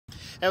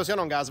Hey, what's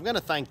going on, guys? I'm going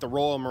to thank the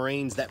Royal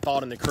Marines that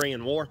fought in the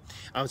Korean War,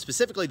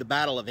 specifically the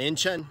Battle of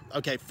Incheon.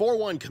 Okay,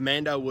 4-1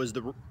 Commando was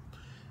the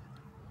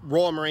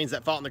Royal Marines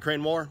that fought in the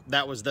Korean War.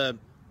 That was the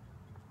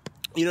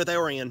unit they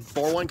were in,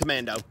 4-1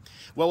 Commando.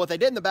 Well, what they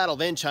did in the Battle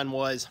of Incheon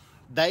was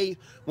they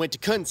went to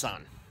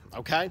Kunsan,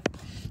 okay?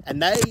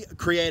 And they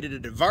created a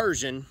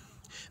diversion,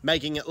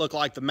 making it look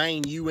like the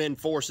main UN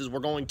forces were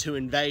going to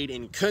invade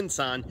in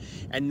Kunsan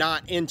and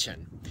not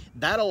Incheon.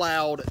 That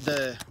allowed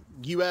the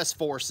U.S.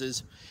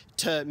 forces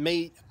to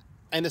meet,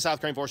 and the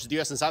South Korean forces, the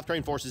U.S. and South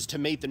Korean forces, to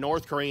meet the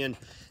North Koreans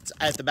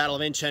at the Battle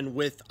of Incheon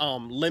with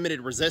limited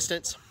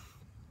resistance.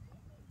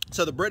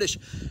 So the British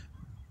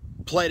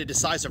played a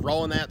decisive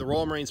role in that. The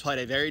Royal Marines played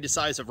a very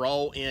decisive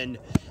role in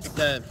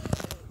the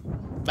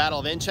Battle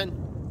of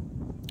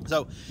Incheon.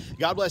 So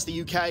God bless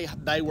the UK.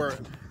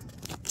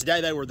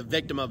 Today they were the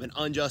victim of an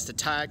unjust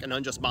attack, an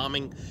unjust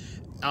bombing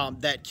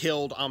that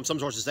killed, some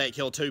sources say it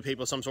killed 2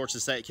 people, some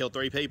sources say it killed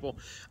 3 people.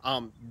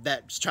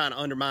 That's trying to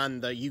undermine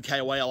the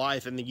UK way of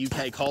life and the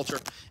UK culture.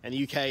 And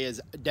the UK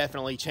is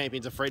definitely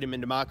champions of freedom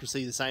and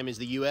democracy, the same as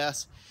the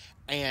US.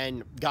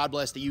 And God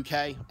bless the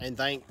UK, and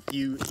thank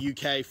you,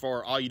 UK,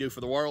 for all you do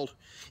for the world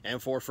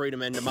and for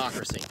freedom and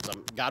democracy. So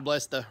God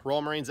bless the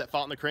Royal Marines that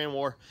fought in the Korean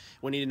War.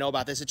 We need to know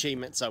about this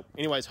achievement. So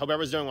anyways, hope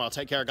everyone's doing well.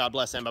 Take care. God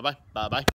bless, and bye-bye. Bye-bye.